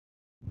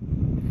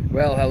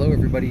Well, hello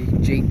everybody,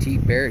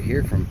 JT Bear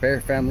here from Bear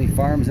Family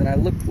Farms, and I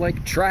looked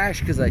like trash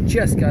because I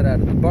just got out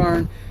of the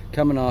barn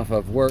coming off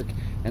of work,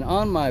 and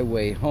on my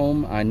way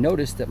home I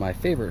noticed that my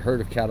favorite herd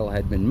of cattle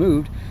had been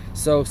moved.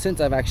 So since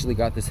I've actually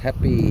got this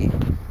happy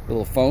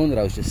little phone that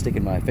I was just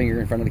sticking my finger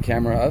in front of the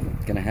camera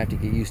of, gonna have to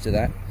get used to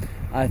that,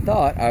 I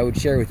thought I would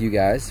share with you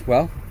guys,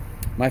 well,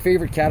 my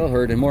favorite cattle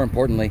herd, and more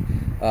importantly,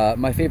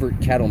 my favorite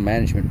cattle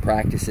management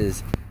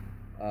practices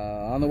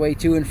on the way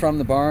to and from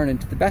the barn, and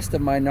to the best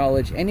of my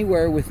knowledge,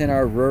 anywhere within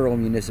our rural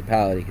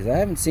municipality, because I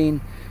haven't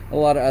seen a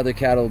lot of other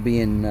cattle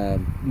being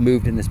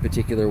moved in this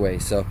particular way.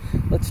 So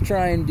let's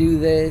try and do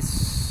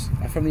this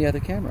from the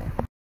other camera.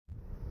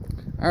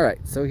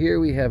 Alright, so here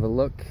we have a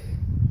look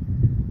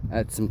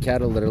at some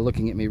cattle that are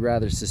looking at me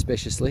rather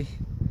suspiciously.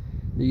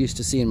 They're used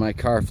to seeing my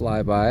car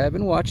fly by. I've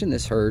been watching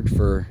this herd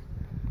for,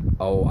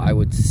 I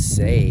would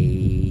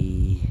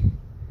say,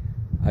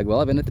 well,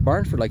 I've been at the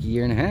barn for like a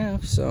year and a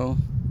half, so.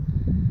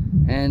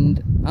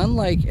 And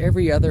unlike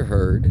every other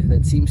herd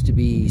that seems to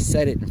be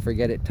set it and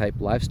forget it type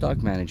livestock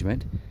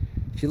management,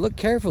 if you look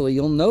carefully,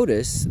 you'll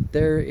notice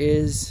there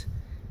is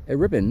a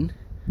ribbon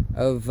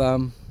of,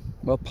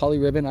 well, poly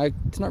ribbon.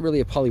 It's not really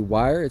a poly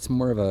wire, it's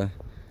more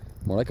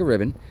like a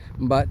ribbon.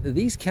 But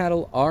these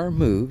cattle are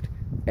moved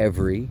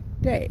every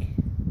day.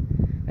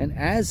 And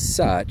as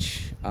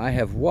such, I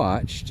have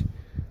watched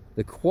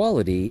the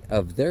quality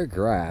of their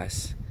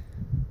grass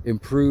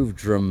improve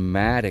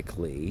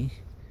dramatically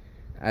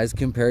as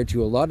compared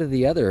to a lot of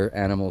the other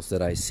animals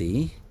that I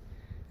see,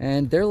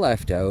 and they're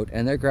left out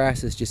and their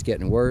grass is just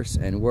getting worse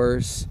and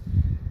worse.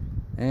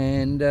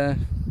 And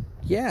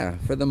yeah,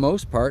 for the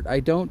most part I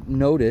don't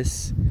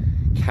notice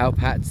cow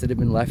pats that have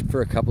been left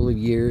for a couple of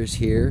years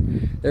here.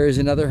 There is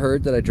another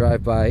herd that I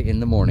drive by in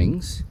the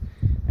mornings,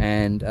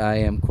 and I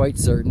am quite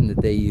certain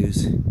that they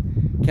use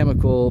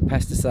chemical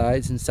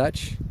pesticides and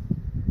such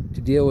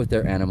to deal with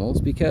their animals,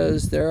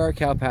 because there are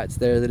cow pats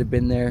there that have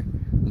been there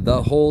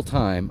the whole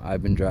time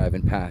I've been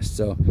driving past.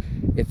 So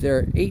if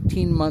they're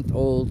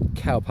 18-month-old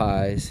cow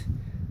pies,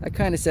 that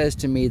kind of says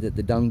to me that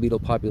the dung beetle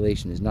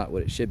population is not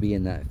what it should be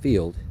in that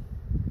field.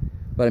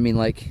 But I mean,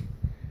 like,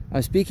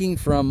 I'm speaking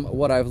from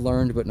what I've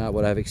learned but not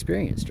what I've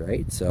experienced,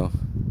 right? So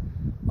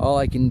all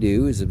I can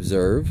do is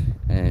observe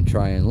and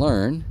try and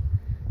learn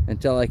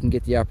until I can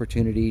get the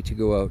opportunity to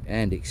go out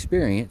and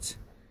experience.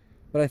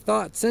 But I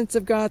thought, since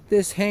I've got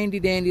this handy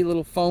dandy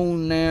little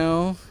phone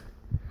now,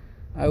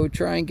 I would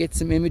try and get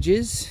some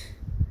images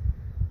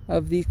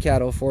of these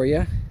cattle for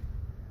you,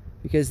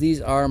 because these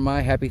are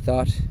my happy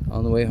thought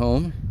on the way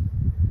home.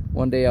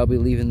 One day I'll be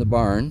leaving the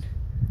barn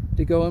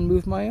to go and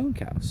move my own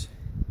cows.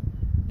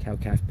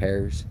 Cow-calf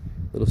pairs,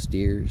 little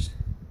steers,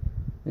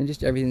 and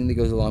just everything that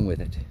goes along with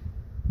it.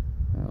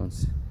 Oh,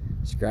 it's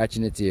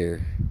scratching its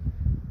ear.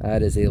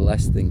 That is a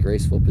less than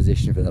graceful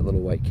position for that little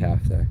white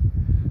calf there.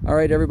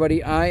 Alright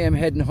everybody, I am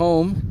heading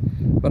home,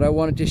 but I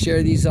wanted to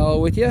share these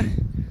all with you.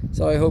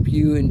 So I hope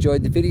you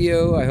enjoyed the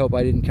video. I hope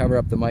I didn't cover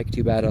up the mic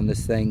too bad on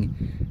this thing.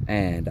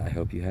 And I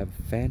hope you have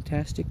a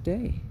fantastic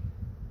day.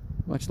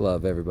 Much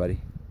love,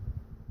 everybody.